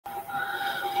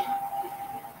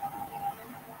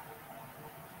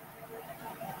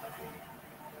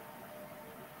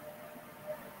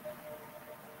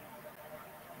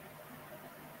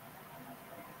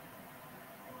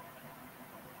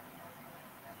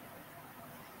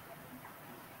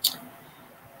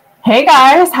Hey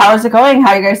guys, how's it going?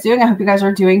 How are you guys doing? I hope you guys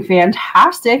are doing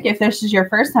fantastic. If this is your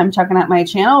first time checking out my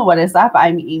channel, what is up?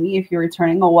 I'm Amy. If you're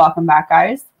returning, well, welcome back,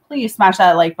 guys. Please smash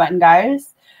that like button,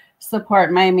 guys.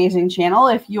 Support my amazing channel.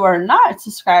 If you are not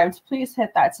subscribed, please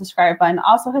hit that subscribe button.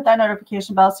 Also hit that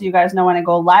notification bell so you guys know when I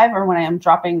go live or when I am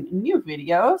dropping new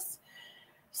videos.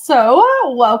 So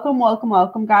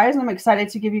welcome, guys. I'm excited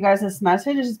to give you guys this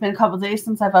message. It's been a couple days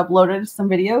since I've uploaded some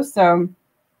videos, so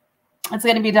it's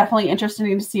going to be definitely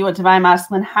interesting to see what Divine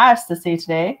Masculine has to say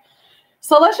today.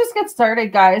 So let's just get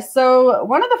started, guys. So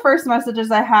one of the first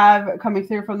messages I have coming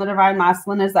through from the Divine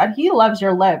Masculine is that he loves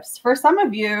your lips. For some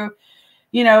of you,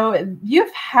 you know,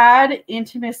 you've had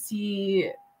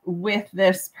intimacy with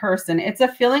this person. It's a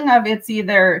feeling of it's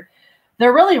either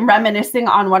they're really reminiscing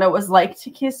on what it was like to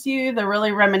kiss you. They're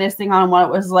really reminiscing on what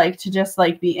it was like to just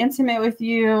like be intimate with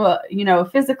you, you know,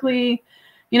 physically.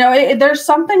 You know, there's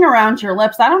something around your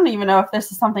lips. I don't even know if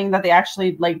this is something that they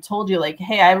actually like told you, like,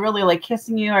 hey, I really like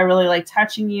kissing you. I really like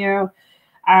touching you.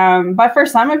 But for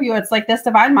some of you, it's like this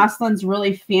Divine Masculine's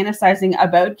really fantasizing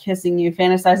about kissing you,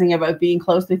 fantasizing about being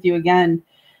close with you again.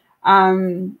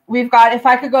 We've got, if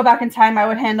I could go back in time, I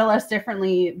would handle this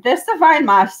differently. This Divine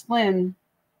Masculine,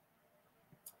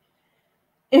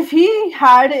 if he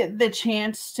had the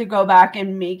chance to go back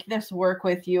and make this work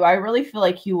with you, I really feel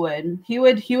like he would. He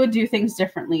would do things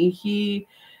differently.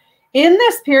 In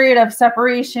this period of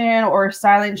separation or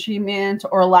silent treatment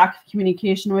or lack of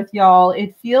communication with y'all,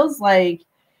 it feels like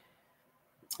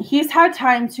he's had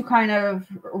time to kind of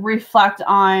reflect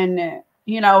on,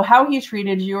 you know, how he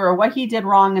treated you or what he did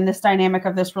wrong in this dynamic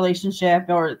of this relationship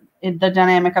or in the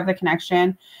dynamic of the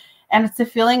connection. And it's a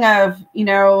feeling of, you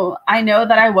know, I know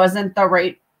that I wasn't the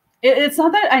right. It's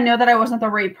not that I know that I wasn't the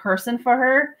right person for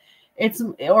her.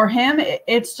 Or him.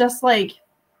 It's just like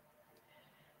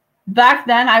back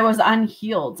then I was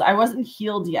unhealed. I wasn't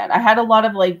healed yet. I had a lot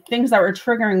of like things that were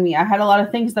triggering me. I had a lot of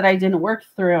things that I didn't work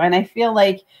through. And I feel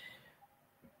like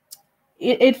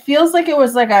it feels like it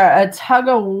was like a tug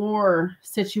of war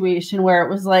situation where it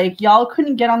was like y'all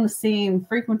couldn't get on the same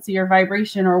frequency or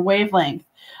vibration or wavelength.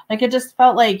 Like it just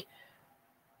felt like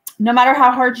no matter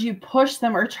how hard you push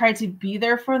them or try to be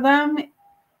there for them,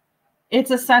 it's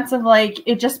a sense of like,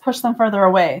 it just pushed them further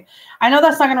away. I know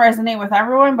that's not going to resonate with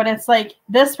everyone, but it's like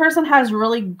this person has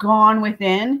really gone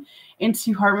within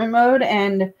into hermit mode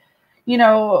and, you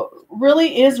know,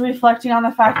 really is reflecting on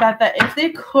the fact that if they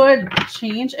could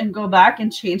change and go back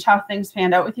and change how things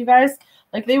panned out with you guys,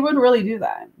 like they would really do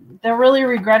that. They're really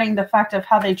regretting the fact of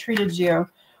how they treated you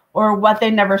or what they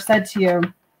never said to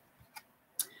you.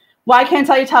 Why can't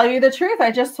I tell you the truth?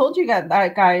 I just told you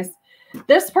that, guys.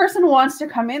 This person wants to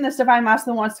come in. This Divine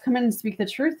Masculine wants to come in and speak the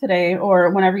truth today,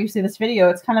 or whenever you see this video.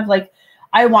 It's kind of like,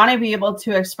 I want to be able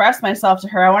to express myself to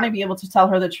her. I want to be able to tell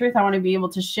her the truth. I want to be able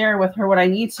to share with her what I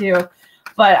need to.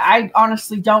 But I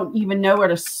honestly don't even know where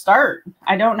to start.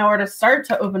 I don't know where to start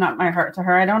to open up my heart to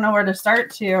her. I don't know where to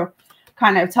start to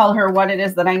kind of tell her what it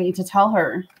is that I need to tell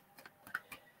her.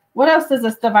 What else does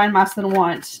this Divine Masculine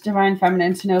want Divine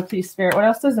Feminine to know, please, Spirit? What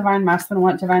else does Divine Masculine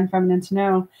want Divine Feminine to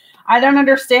know? I don't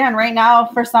understand. Right now,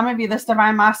 for some of you, this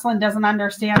Divine Masculine doesn't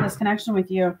understand this connection with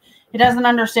you. He doesn't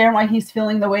understand why he's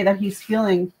feeling the way that he's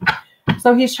feeling.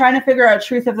 So he's trying to figure out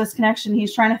truth of this connection.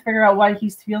 He's trying to figure out why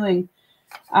he's feeling.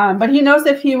 But he knows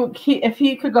if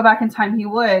he could go back in time, he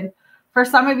would. For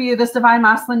some of you, this Divine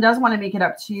Masculine does want to make it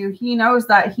up to you. He knows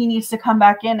that he needs to come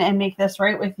back in and make this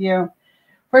right with you.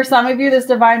 For some of you, this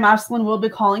Divine Masculine will be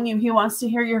calling you. He wants to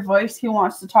hear your voice. He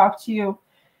wants to talk to you.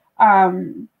 I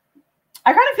kind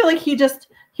of feel like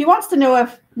he wants to know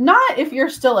if you're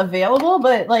still available,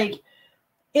 but like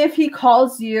if he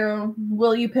calls you,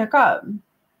 will you pick up?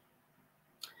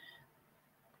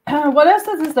 What else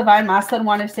does this Divine Masculine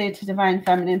want to say to Divine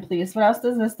Feminine, please? What else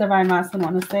does this Divine Masculine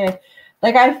want to say?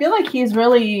 Like, I feel like he's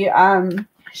really,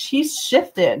 she's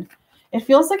shifted. It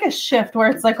feels like a shift where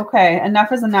it's like, okay,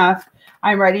 enough is enough.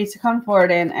 I'm ready to come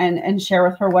forward and share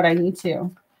with her what I need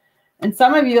to. And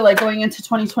some of you, like going into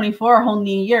 2024, a whole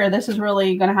new year, this is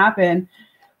really going to happen.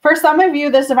 For some of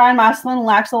you, this Divine Masculine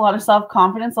lacks a lot of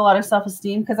self-confidence, a lot of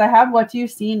self-esteem, because I have what you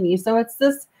see in me. So it's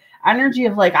this energy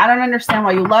of like, I don't understand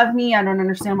why you love me. I don't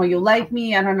understand why you like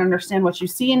me. I don't understand what you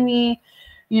see in me.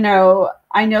 You know,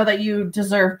 I know that you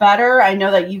deserve better. I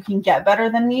know that you can get better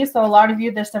than me. So a lot of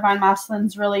you, this Divine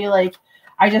Masculine's really like,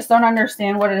 I just don't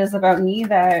understand what it is about me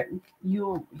that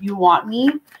you want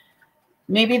me.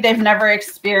 Maybe they've never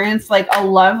experienced like a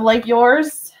love like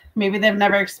yours. Maybe they've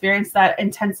never experienced that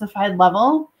intensified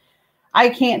level. I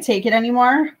can't take it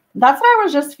anymore. That's what I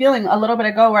was just feeling a little bit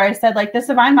ago, where I said, like, this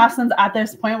divine masculine's at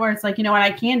this point where it's like, you know what,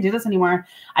 I can't do this anymore.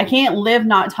 I can't live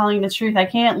not telling the truth. I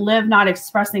can't live not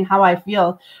expressing how I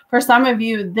feel. For some of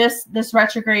you, this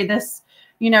retrograde, this,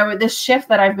 you know, this shift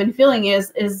that I've been feeling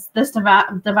is this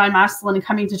divine masculine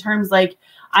coming to terms, like,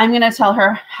 I'm going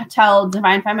to tell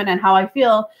divine feminine how I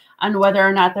feel, and whether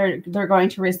or not they're going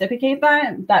to reciprocate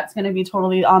that, that's going to be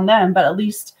totally on them. But at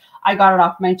least I got it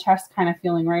off my chest kind of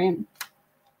feeling, right?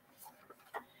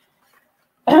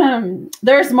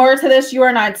 There's more to this you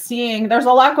are not seeing. There's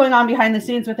a lot going on behind the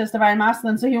scenes with this divine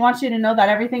masculine. So he wants you to know that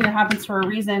everything that happens for a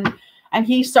reason. And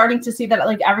he's starting to see that,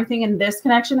 like, everything in this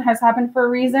connection has happened for a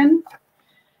reason.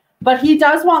 But he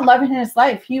does want love in his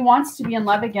life. He wants to be in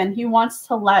love again. He wants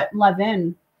to let love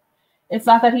in. It's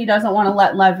not that he doesn't want to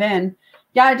let love in.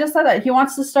 Yeah, I just said that. He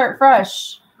wants to start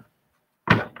fresh.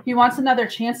 He wants another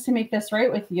chance to make this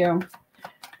right with you.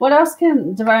 What else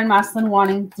can divine masculine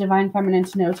wanting divine feminine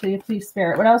to know? To you, please,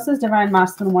 spirit. What else is divine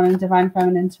masculine wanting divine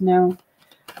feminine to know?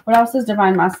 What else is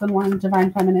divine masculine wanting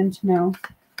divine feminine to know?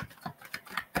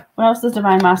 What else is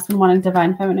divine masculine wanting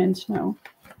divine feminine to know?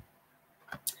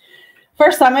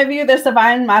 For some of you, this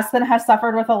divine masculine has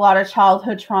suffered with a lot of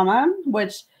childhood trauma,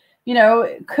 which, you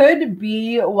know, could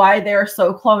be why they're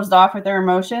so closed off with their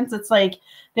emotions. It's like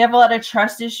they have a lot of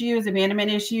trust issues,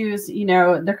 abandonment issues. You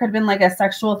know, there could have been like a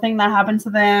sexual thing that happened to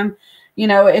them. You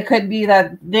know, it could be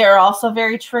that they're also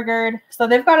very triggered. So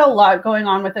they've got a lot going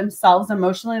on with themselves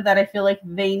emotionally that I feel like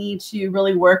they need to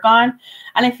really work on.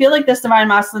 And I feel like this divine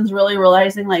masculine is really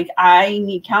realizing, like, I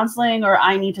need counseling, or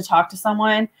I need to talk to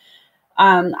someone.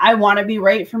 I want to be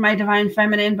right for my divine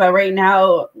feminine, but right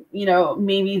now, you know,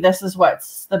 maybe this is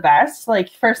what's the best. Like,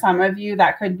 for some of you,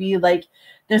 that could be like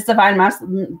this divine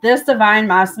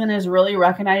masculine is really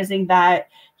recognizing that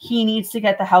he needs to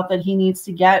get the help that he needs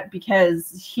to get,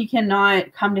 because he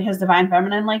cannot come to his divine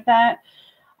feminine like that.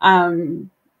 So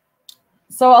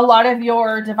a lot of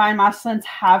your divine masculines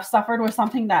have suffered with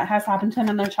something that has happened to them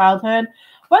in their childhood,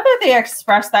 whether they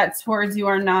express that towards you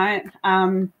or not.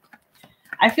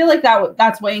 I feel like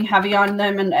that's weighing heavy on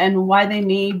them, and why they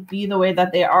may be the way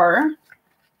that they are.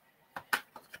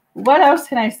 What else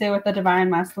can I say with the divine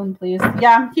masculine, please?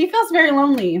 Yeah, he feels very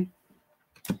lonely.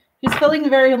 He's feeling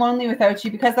very lonely without you,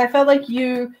 because I felt like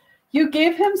you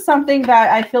gave him something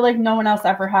that I feel like no one else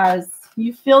ever has.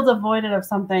 You feel devoid of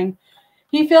something.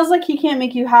 He feels like he can't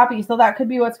make you happy. So that could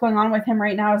be what's going on with him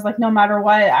right now, is like, no matter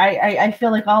what, I feel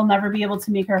like I'll never be able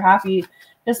to make her happy.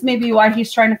 This may be why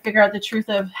he's trying to figure out the truth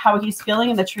of how he's feeling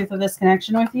and the truth of this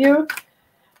connection with you.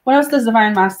 What else does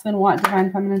divine masculine want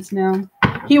divine feminine to know?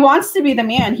 He wants to be the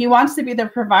man. He wants to be the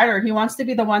provider. He wants to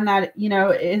be the one that, you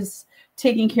know, is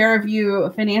taking care of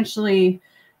you financially,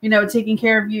 you know, taking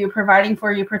care of you, providing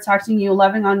for you, protecting you,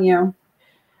 loving on you.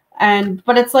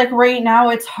 But it's like right now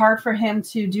it's hard for him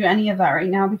to do any of that right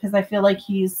now, because I feel like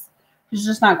he's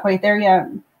just not quite there yet.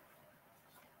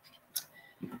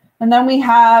 And then we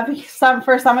have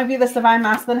for some of you, this divine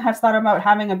masculine has thought about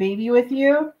having a baby with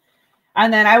you.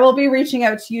 And then I will be reaching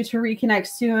out to you to reconnect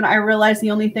soon. I realized the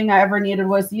only thing I ever needed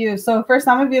was you. So for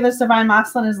some of you, this divine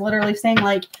masculine is literally saying,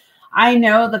 like, I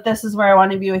know that this is where I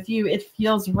want to be with you. It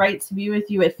feels right to be with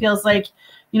you. It feels like,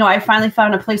 you know, I finally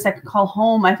found a place I can call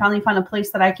home. I finally found a place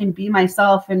that I can be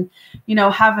myself and, you know,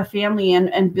 have a family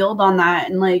and build on that.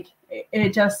 And like,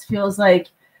 it just feels like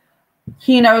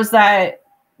he knows that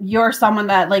you're someone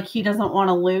that, like, he doesn't want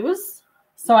to lose.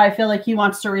 So I feel like he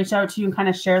wants to reach out to you and kind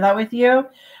of share that with you.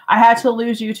 I had to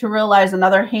lose you to realize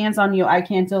another hands on you. I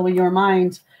can't deal with your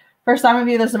mind. For some of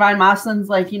you, this divine masculine's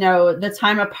like, you know, the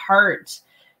time apart,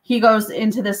 he goes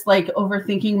into this like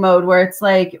overthinking mode where it's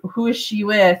like, who is she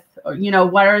with? Or, you know,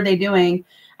 what are they doing?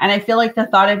 And I feel like the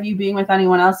thought of you being with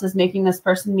anyone else is making this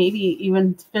person maybe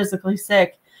even physically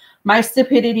sick. My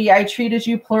stupidity, I treated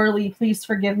you poorly. Please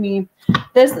forgive me.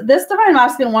 This divine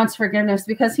masculine wants forgiveness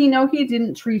because he knows he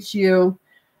didn't treat you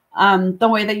the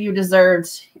way that you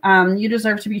deserved. You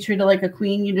deserve to be treated like a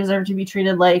queen. You deserve to be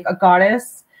treated like a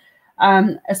goddess,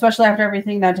 especially after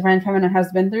everything that divine feminine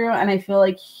has been through. And I feel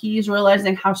like he's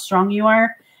realizing how strong you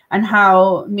are and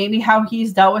how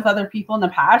he's dealt with other people in the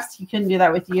past. He couldn't do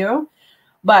that with you,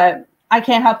 but I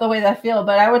can't help the way that I feel.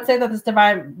 But I would say that this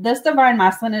divine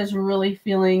masculine is really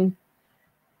feeling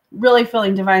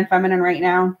divine feminine right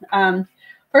now.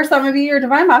 For some of you, your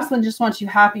divine masculine just wants you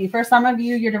happy. For some of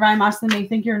you, your divine masculine may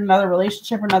think you're in another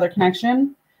relationship or another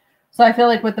connection. So I feel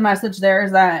like with the message there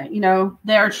is that, you know,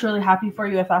 they are truly happy for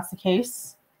you if that's the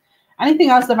case.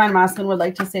 Anything else divine masculine would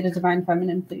like to say to divine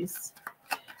feminine, please?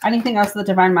 Anything else the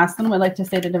divine masculine would like to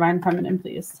say to divine feminine,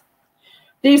 please?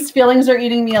 These feelings are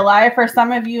eating me alive. For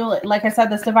some of you, like I said,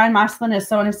 this divine masculine is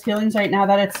so in his feelings right now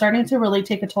that it's starting to really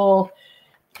take a toll.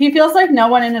 He feels like no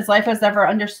one in his life has ever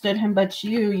understood him but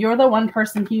you. You're the one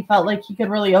person he felt like he could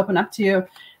really open up to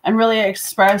and really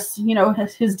express, you know,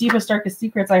 his deepest, darkest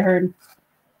secrets, I heard.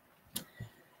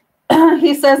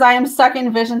 He says, I am stuck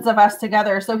in visions of us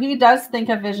together. So he does think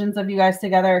of visions of you guys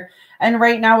together. And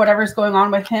right now, whatever's going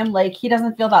on with him, like, he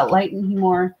doesn't feel that light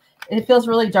anymore. It feels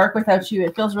really dark without you.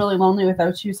 It feels really lonely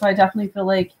without you. So I definitely feel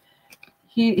like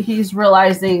he's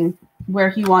realizing where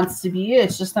he wants to be.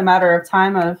 It's just a matter of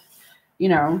time of, you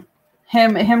know,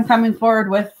 him coming forward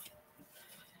with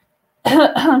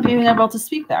being able to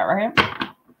speak that, right?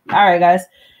 All right, guys.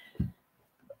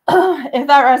 If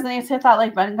that resonates, hit that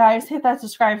like button, guys. Hit that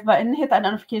subscribe button. Hit that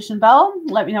notification bell.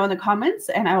 Let me know in the comments,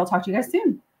 and I will talk to you guys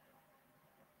soon.